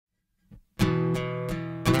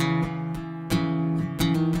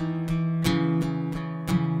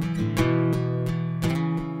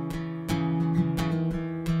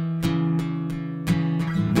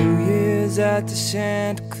at the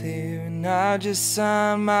Chanticleer, and I just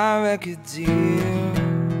signed my record deal.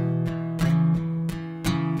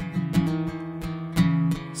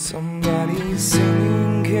 Somebody's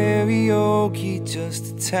singing karaoke,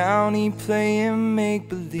 just a townie playing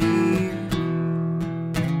make-believe.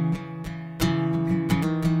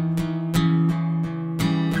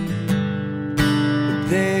 But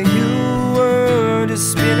there you were,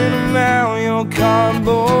 just spinning around your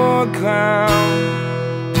cardboard clown.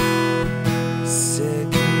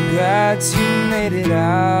 Said congrats, you made it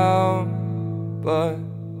out, but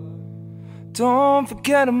don't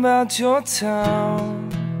forget about your town.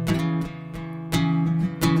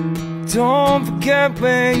 Don't forget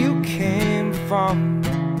where you came from,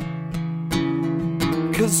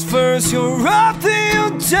 'cause first you're up, then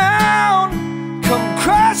you're down. Come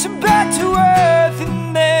crashing back to earth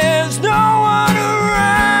and there's no one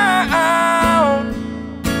around.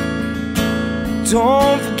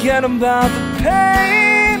 Don't forget about the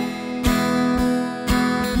pain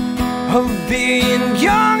of being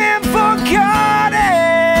young and forgotten.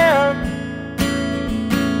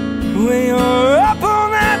 When you're up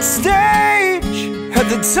on that stage at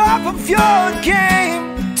the top of your game,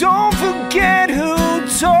 don't forget who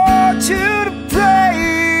taught you to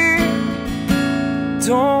play.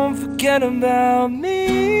 Don't forget about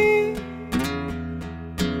me.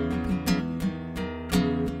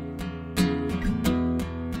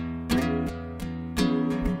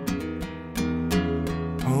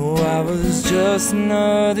 Oh, I was just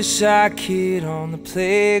another shy kid on the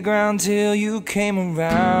playground till you came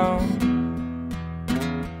around.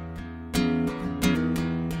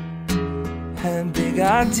 Had big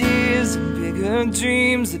ideas and bigger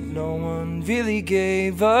dreams that no one really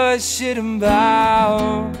gave a shit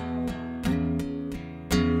about.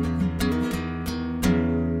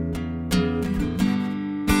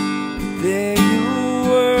 There you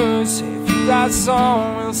were, say if you got a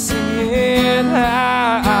song, we'll sing it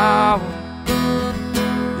out.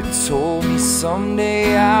 You told me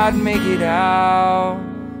someday I'd make it out,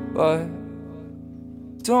 but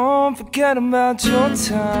don't forget about your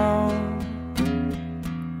town.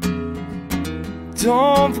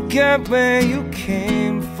 Don't forget where you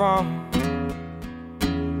came from,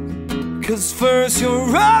 'cause first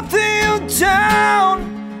you're up, then you're down.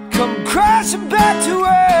 Come crashing back to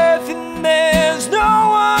earth and there's no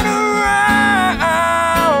one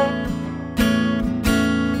around.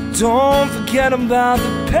 Don't forget about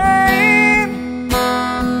the pain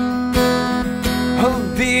of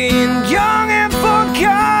being young and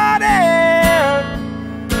forgotten.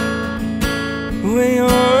 When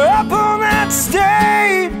you're up on that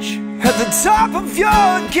stage at the top of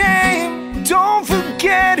your game, don't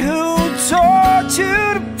forget who taught you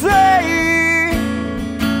to play.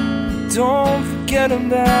 Don't forget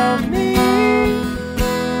about me.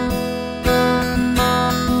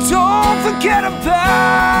 Don't forget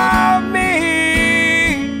about me.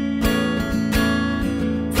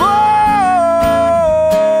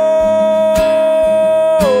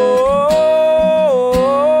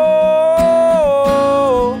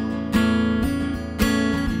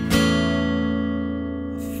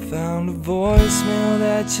 Found a voicemail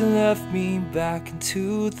that you left me back in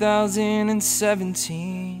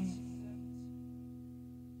 2017.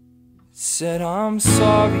 Said, I'm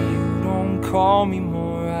sorry you don't call me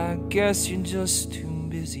more, I guess you're just too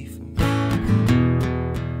busy for me.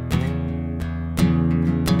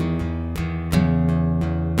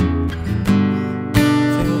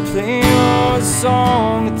 They were playing our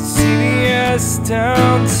song at the CVS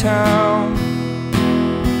downtown.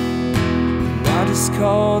 I just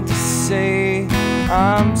called to say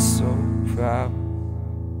I'm so proud.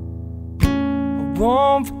 I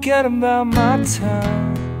won't forget about my town.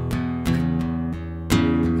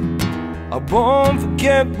 I won't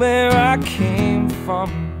forget where I came from,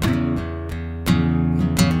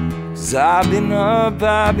 'cause I've been up,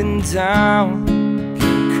 I've been down,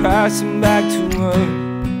 crashing back to earth.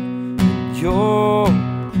 You're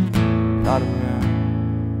not around.